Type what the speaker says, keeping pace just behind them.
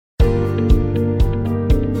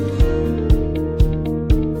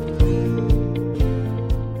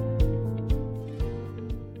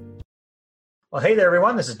Well, hey there,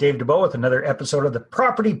 everyone. This is Dave Dubeau with another episode of the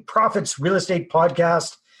Property Profits Real Estate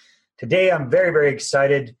Podcast. Today, I'm very, very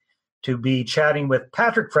excited to be chatting with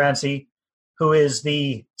Patrick Francy, who is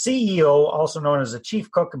the CEO, also known as the Chief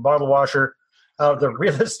Cook and Bottle Washer of the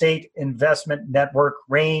Real Estate Investment Network,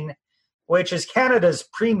 REIN, which is Canada's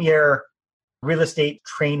premier real estate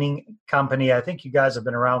training company. I think you guys have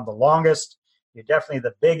been around the longest. You're definitely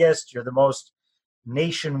the biggest. You're the most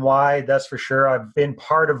nationwide, that's for sure. I've been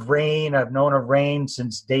part of REIN. I've known of REIN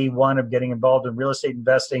since day one of getting involved in real estate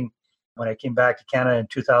investing when I came back to Canada in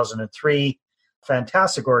 2003.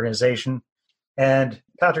 Fantastic organization. And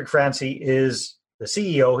Patrick Francy is the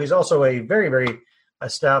CEO. He's also a very, very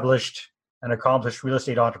established and accomplished real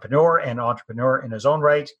estate entrepreneur and entrepreneur in his own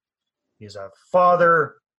right. He's a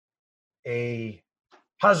father, a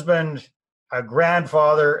husband, a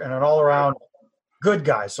grandfather, and an all-around good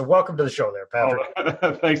guy. So welcome to the show there, Patrick.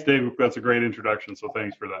 Oh, thanks, Dave. That's a great introduction. So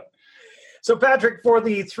thanks for that. So Patrick, for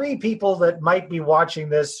the three people that might be watching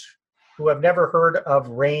this who have never heard of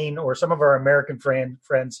REIN or some of our American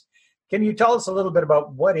friends, can you tell us a little bit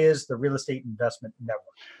about what is the Real Estate Investment Network?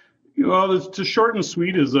 Well, it's to short and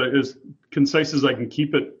sweet, as concise as I can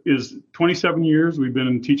keep it, is 27 years we've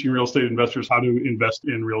been teaching real estate investors how to invest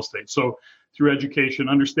in real estate. So through education,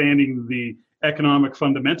 understanding the economic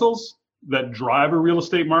fundamentals that drive a real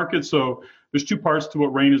estate market. So there's two parts to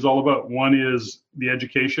what REIN is all about. One is the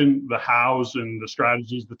education, the hows and the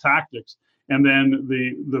strategies, the tactics. And then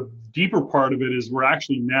the deeper part of it is we're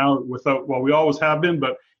actually now we always have been,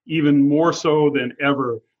 but even more so than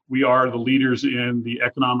ever, we are the leaders in the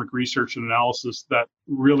economic research and analysis that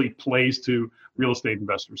really plays to real estate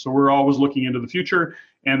investors. So we're always looking into the future,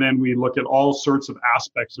 and then we look at all sorts of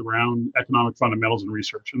aspects around economic fundamentals and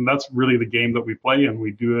research. And that's really the game that we play, and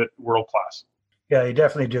we do it world class. Yeah, you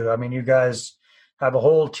definitely do. I mean, you guys have a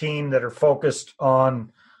whole team that are focused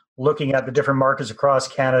on looking at the different markets across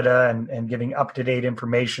Canada and giving up-to-date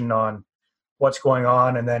information on what's going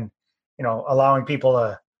on, and then, allowing people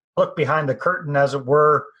to look behind the curtain, as it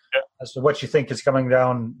were, as to what you think is coming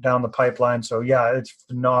down the pipeline. So yeah, it's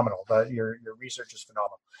phenomenal. But your research is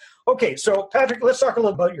phenomenal. Okay, so Patrick, let's talk a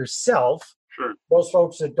little about yourself. Sure. Most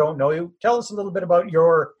folks that don't know you, tell us a little bit about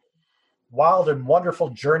your wild and wonderful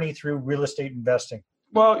journey through real estate investing.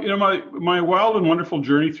 Well, my wild and wonderful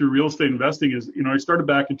journey through real estate investing is, I started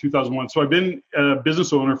back in 2001. So I've been a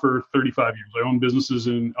business owner for 35 years. I own businesses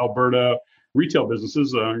in Alberta, retail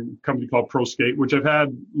businesses, a company called ProSkate, which I've had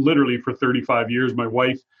literally for 35 years. My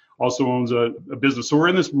wife also owns a business. So we're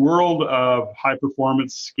in this world of high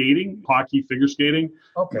performance skating, hockey, figure skating.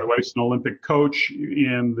 Okay. My wife's an Olympic coach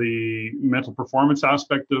in the mental performance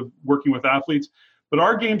aspect of working with athletes. But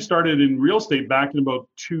our game started in real estate back in about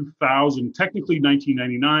 2000, technically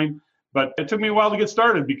 1999. But it took me a while to get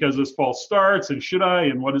started because there's false starts and should I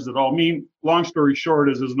and what does it all mean? Long story short,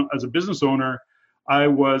 as a business owner, I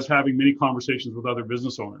was having many conversations with other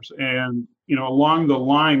business owners. And, along the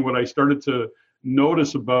line, what I started to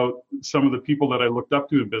notice about some of the people that I looked up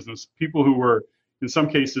to in business, people who were in some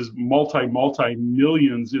cases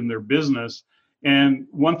multi-millions in their business. And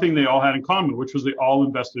one thing they all had in common, which was they all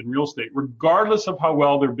invested in real estate, regardless of how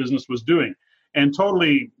well their business was doing. And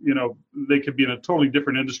totally, they could be in a totally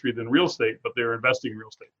different industry than real estate, but they're investing in real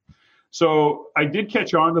estate. So I did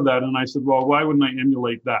catch on to that. And I said, well, why wouldn't I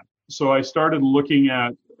emulate that? So I started looking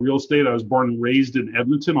at real estate. I was born and raised in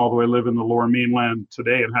Edmonton, although I live in the Lower Mainland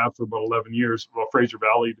today and have for about 11 years, Fraser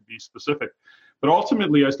Valley to be specific. But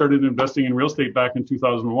ultimately, I started investing in real estate back in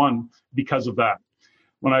 2001 because of that.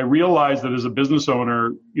 When I realized that as a business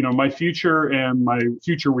owner, my future and my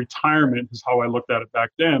future retirement is how I looked at it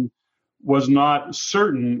back then, was not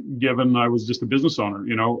certain given I was just a business owner,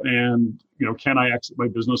 and, can I exit my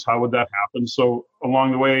business? How would that happen? So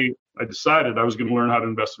along the way, I decided I was going to learn how to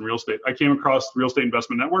invest in real estate. I came across the Real Estate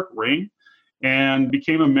Investment Network, REIN, and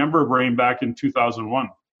became a member of REIN back in 2001.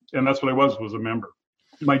 And that's what I was a member.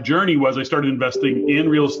 My journey was I started investing in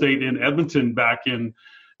real estate in Edmonton back in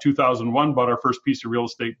 2001, bought our first piece of real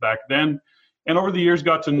estate back then. And over the years,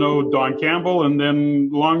 got to know Don Campbell. And then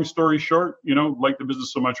long story short, liked the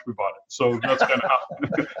business so much, we bought it. So that's kind of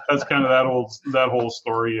how, that's kind of that whole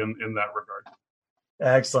story in that regard.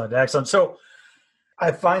 Excellent. So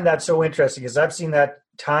I find that so interesting because I've seen that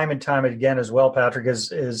time and time again as well, Patrick,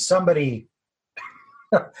 is somebody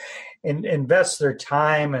invests their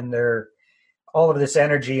time and their all of this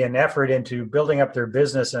energy and effort into building up their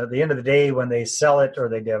business. And at the end of the day, when they sell it or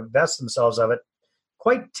they divest themselves of it,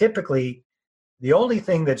 quite typically, the only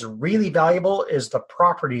thing that's really valuable is the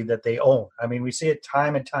property that they own. I mean, we see it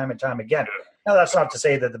time and time and time again. Now, that's not to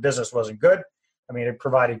say that the business wasn't good. I mean, it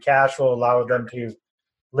provided cash flow, allowed them to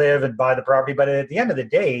live and buy the property. But at the end of the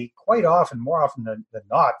day, quite often, more often than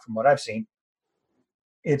not, from what I've seen,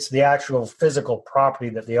 it's the actual physical property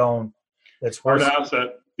that they own that's worth hard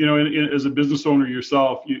asset. You know, as a business owner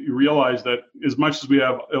yourself, you realize that as much as we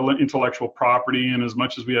have intellectual property and as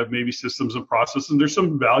much as we have maybe systems and processes, and there's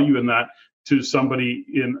some value in that to somebody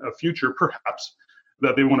in a future, perhaps,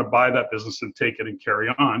 that they want to buy that business and take it and carry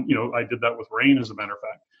on. You know, I did that with Rain, as a matter of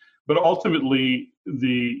fact. But ultimately,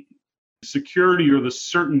 the security or the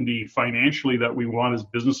certainty financially that we want as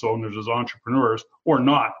business owners, as entrepreneurs, or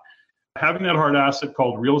not, having that hard asset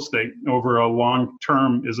called real estate over a long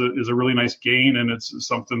term is a really nice gain, and it's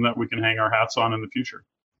something that we can hang our hats on in the future.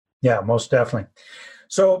 Yeah, most definitely.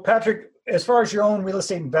 So, Patrick, as far as your own real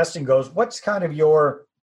estate investing goes, what's kind of your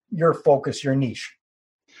focus, your niche?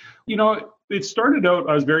 You know, it started out,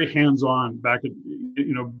 I was very hands-on back in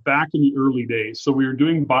the early days. So we were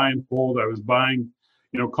doing buy and hold. I was buying,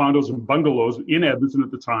 condos and bungalows in Edmonton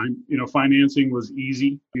at the time. You know, financing was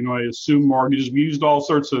easy. You know, I assumed mortgages. We used all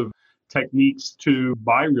sorts of techniques to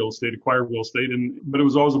buy real estate, acquire real estate, but it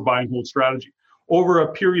was always a buy and hold strategy. Over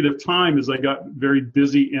a period of time, as I got very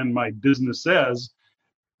busy in my businesses,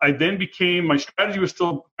 I then my strategy was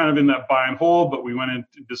still kind of in that buy and hold, but we went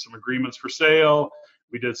into did some agreements for sale.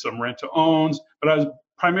 We did some rent to owns, but I was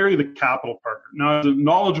primarily the capital partner. Now, as a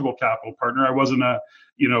knowledgeable capital partner, I wasn't I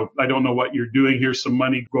don't know what you're doing. Here's some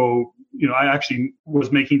money, go. I actually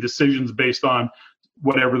was making decisions based on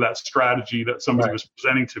whatever that strategy that somebody was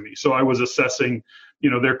presenting to me. So I was assessing,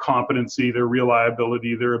 their competency, their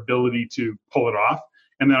reliability, their ability to pull it off.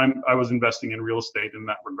 And then I was investing in real estate in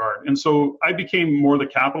that regard. And so I became more the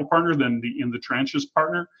capital partner than the in the trenches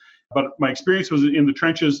partner. But my experience was in the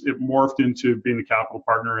trenches, it morphed into being a capital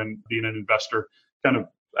partner and being an investor, kind of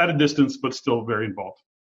at a distance, but still very involved.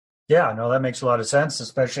 Yeah, no, that makes a lot of sense,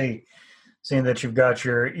 especially seeing that you've got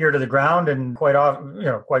your ear to the ground and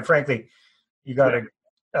quite frankly, you got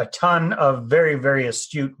a ton of very, very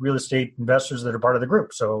astute real estate investors that are part of the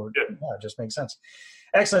group. So yeah, it just makes sense.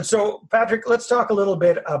 Excellent. So Patrick, let's talk a little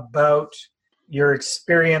bit about your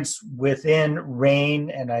experience within Rain.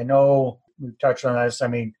 And I know we've touched on this. I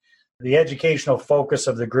mean, the educational focus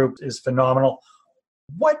of the group is phenomenal.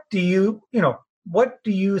 What do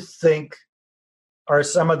you think are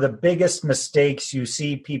some of the biggest mistakes you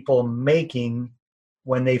see people making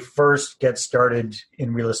when they first get started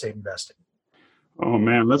in real estate investing? Oh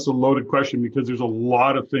man, that's a loaded question because there's a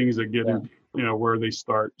lot of things that get in, where they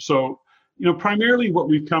start. So, primarily what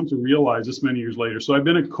we've come to realize this many years later. So I've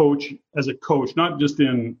been a coach, not just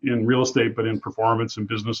in real estate, but in performance and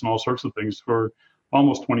business and all sorts of things for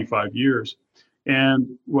almost 25 years.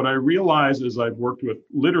 And what I realized is I've worked with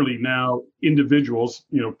literally now individuals,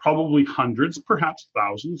 probably hundreds, perhaps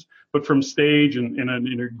thousands, but from stage and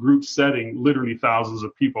in a group setting, literally thousands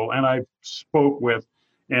of people. And I've spoke with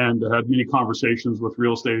and had many conversations with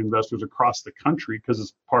real estate investors across the country because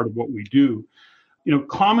it's part of what we do.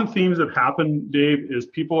 Common themes that happen, Dave, is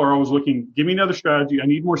people are always looking, give me another strategy. I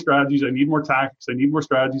need more strategies. I need more tactics. I need more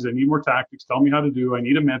strategies. I need more tactics. Tell me how to do. I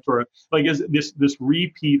need a mentor. Like is this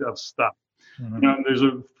repeat of stuff. Mm-hmm. There's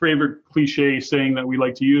a favorite cliche saying that we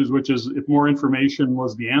like to use, which is if more information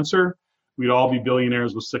was the answer, we'd all be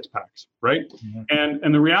billionaires with six packs, right? Mm-hmm.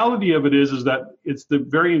 And the reality of it is that it's the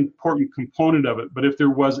very important component of it. But if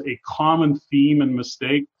there was a common theme and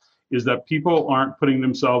mistake, is that people aren't putting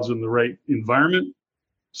themselves in the right environment,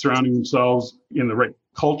 surrounding themselves in the right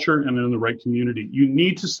culture and in the right community. You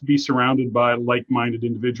need to be surrounded by like-minded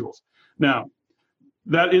individuals. Now,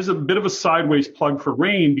 that is a bit of a sideways plug for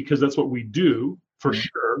Rain because that's what we do for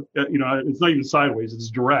sure. It's not even sideways, it's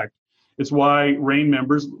direct. It's why Rain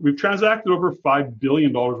members, we've transacted over $5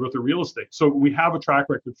 billion worth of real estate. So we have a track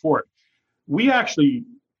record for it. We actually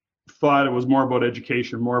thought it was more about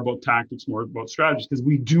education, more about tactics, more about strategies, because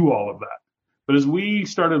we do all of that. But as we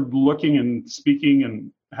started looking and speaking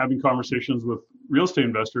and having conversations with real estate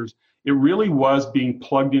investors, it really was being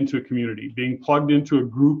plugged into a community, being plugged into a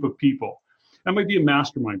group of people. That might be a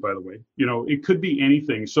mastermind, by the way. It could be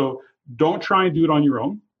anything. So don't try and do it on your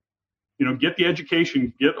own. Get the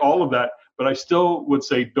education, get all of that. But I still would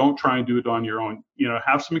say don't try and do it on your own.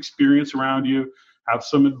 Have some experience around you, have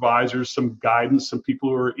some advisors, some guidance, some people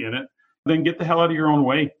who are in it. Then get the hell out of your own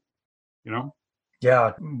way.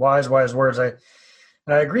 Yeah, wise words. I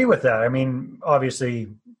agree with that. I mean, obviously,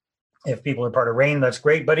 if people are part of Rain, that's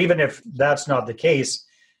great. But even if that's not the case,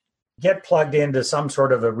 get plugged into some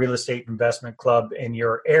sort of a real estate investment club in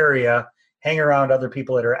your area. Hang around other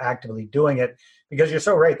people that are actively doing it. Because you're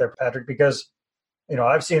so right there, Patrick, because,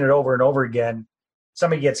 I've seen it over and over again.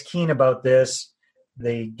 Somebody gets keen about this.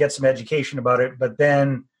 They get some education about it, but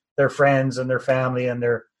then their friends and their family and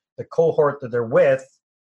the cohort that they're with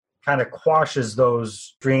kind of quashes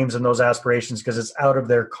those dreams and those aspirations because it's out of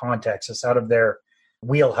their context. It's out of their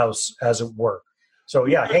wheelhouse, as it were. So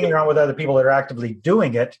yeah, hanging around with other people that are actively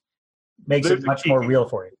doing it makes it much more real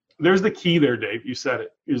for you. There's the key there, Dave. You said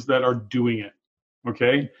it, is that are doing it.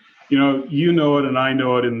 Okay. You know it and I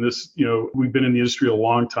know it in this, we've been in the industry a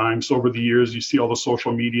long time. So over the years, you see all the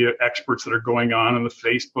social media experts that are going on and the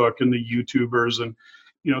Facebook and the YouTubers and,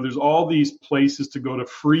 there's all these places to go to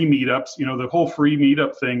free meetups. The whole free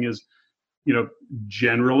meetup thing is,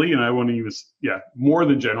 generally, and I won't use, more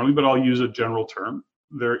than generally, but I'll use a general term.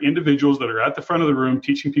 They're individuals that are at the front of the room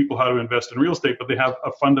teaching people how to invest in real estate, but they have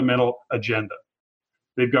a fundamental agenda.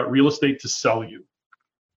 They've got real estate to sell you.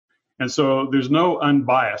 And so there's no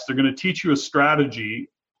unbiased. They're going to teach you a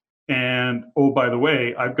strategy. And, oh, by the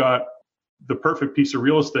way, I've got the perfect piece of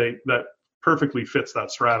real estate that perfectly fits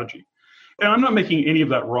that strategy. And I'm not making any of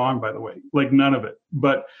that wrong, by the way, like none of it.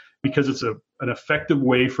 But because it's an effective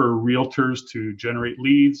way for realtors to generate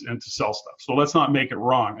leads and to sell stuff. So let's not make it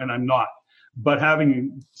wrong. And I'm not. But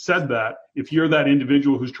having said that, if you're that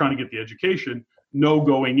individual who's trying to get the education, know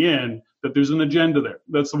going in that there's an agenda there.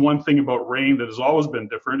 That's the one thing about REIN that has always been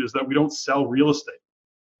different, is that we don't sell real estate.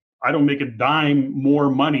 I don't make a dime more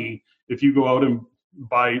money if you go out and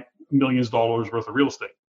buy millions of dollars worth of real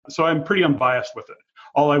estate. So I'm pretty unbiased with it.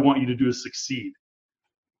 All I want you to do is succeed.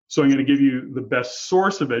 So I'm going to give you the best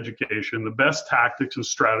source of education, the best tactics and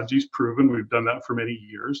strategies proven. We've done that for many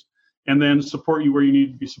years. And then support you where you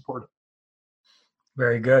need to be supported.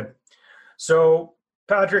 Very good. So,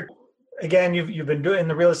 Patrick, again, you've been doing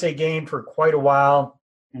the real estate game for quite a while.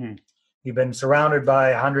 Mm-hmm. You've been surrounded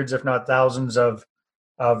by hundreds, if not thousands, of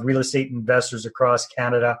real estate investors across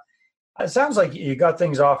Canada. It sounds like you got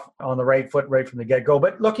things off on the right foot right from the get-go.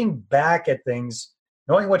 But looking back at things,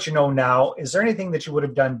 knowing what you know now, is there anything that you would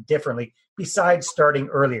have done differently besides starting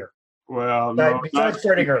earlier? Well, besides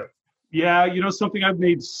starting early. Yeah, something, I've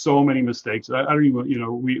made so many mistakes. I don't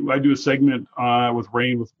even, I do a segment with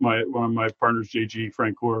REIN with one of my partners, JG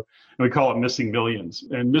Francoeur, and we call it Missing Millions.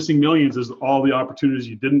 And Missing Millions is all the opportunities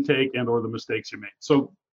you didn't take and or the mistakes you made.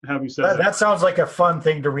 So having said that sounds like a fun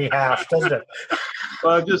thing to rehash, doesn't it?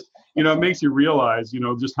 It makes you realize,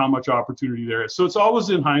 just how much opportunity there is. So it's always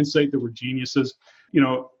in hindsight that we're geniuses.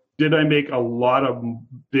 Did I make a lot of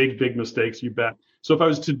big mistakes? You bet. So if I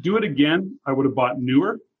was to do it again, I would have bought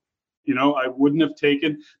newer. I wouldn't have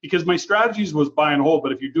taken, because my strategies was buy and hold.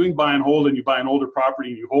 But if you're doing buy and hold and you buy an older property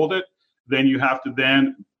and you hold it, then you have to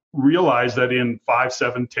then realize that in 5,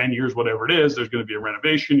 7, 10 years, whatever it is, there's going to be a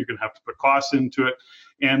renovation. You're going to have to put costs into it.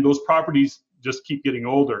 And those properties just keep getting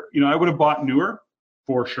older. I would have bought newer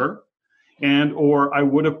for sure. Or I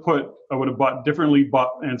would have bought differently,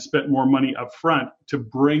 and spent more money up front to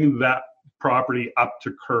bring that property up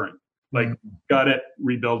to current. Like, got it,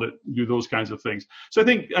 rebuild it, do those kinds of things. So I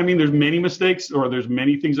think, there's many mistakes, or there's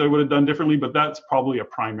many things I would have done differently, but that's probably a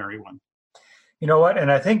primary one. You know what?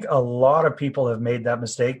 And I think a lot of people have made that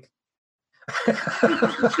mistake.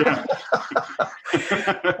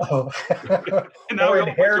 Or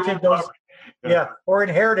inherited those. Yeah, or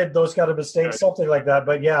inherited those kind of mistakes, something like that.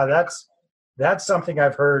 But yeah, that's something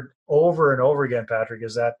I've heard over and over again, Patrick,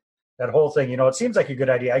 is that whole thing. It seems like a good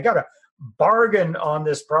idea. I got a bargain on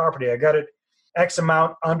this property. I got it X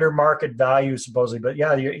amount under market value, supposedly. But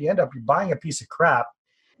yeah, you end up buying a piece of crap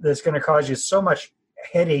that's going to cause you so much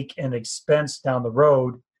headache and expense down the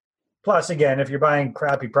road. Plus, again, if you're buying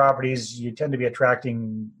crappy properties, you tend to be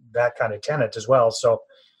attracting that kind of tenant as well. So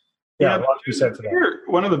yeah, a lot to be said for that.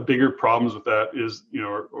 One of the bigger problems with that is,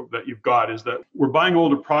 or that you've got, is that we're buying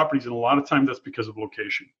older properties, and a lot of times that's because of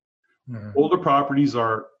location. Mm-hmm. Older properties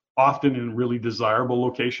are often in really desirable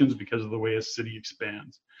locations because of the way a city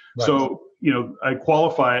expands. Right. So, I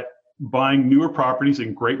qualify it buying newer properties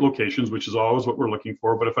in great locations, which is always what we're looking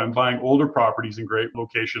for. But if I'm buying older properties in great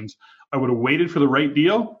locations, I would have waited for the right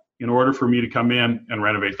deal in order for me to come in and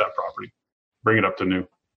renovate that property, bring it up to new.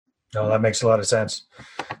 No, that makes a lot of sense.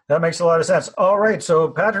 All right. So,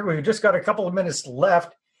 Patrick, we've just got a couple of minutes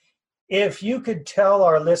left. If you could tell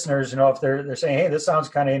our listeners, if they're saying, hey, this sounds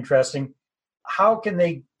kind of interesting, how can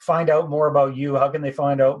they find out more about you? How can they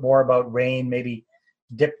find out more about REIN, maybe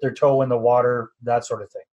dip their toe in the water, that sort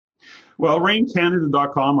of thing? Well,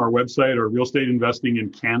 REINCanada.com, our website, or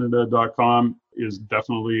realestateinvestingincanada.com is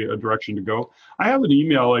definitely a direction to go. I have an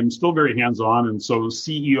email. I'm still very hands-on, and so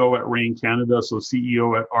CEO at REIN Canada, so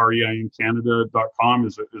CEO at REINCanada.com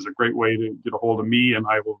is a great way to get a hold of me, and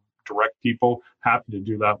I will direct people. Happy to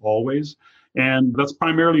do that always. And that's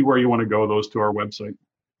primarily where you want to go, those to our website.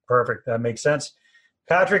 Perfect. That makes sense.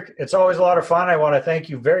 Patrick, it's always a lot of fun. I want to thank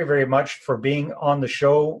you very, very much for being on the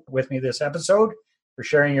show with me this episode, for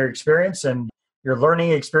sharing your experience, and your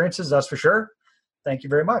learning experiences, that's for sure. Thank you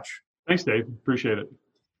very much. Thanks, Dave. Appreciate it.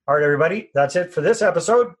 All right, everybody. That's it for this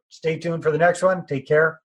episode. Stay tuned for the next one. Take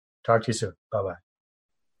care. Talk to you soon. Bye-bye.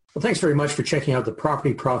 Well, thanks very much for checking out the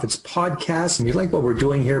Property Profits podcast. If you like what we're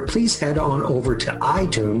doing here, please head on over to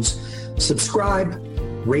iTunes, subscribe,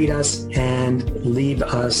 rate us, and leave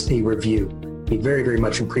us a review. Be very, very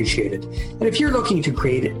much appreciated. And if you're looking to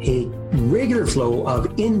create a regular flow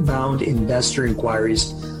of inbound investor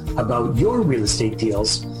inquiries about your real estate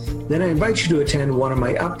deals, then I invite you to attend one of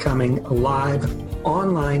my upcoming live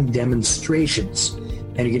online demonstrations.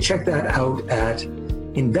 And you can check that out at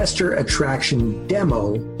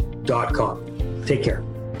investorattractiondemo.com. Take care.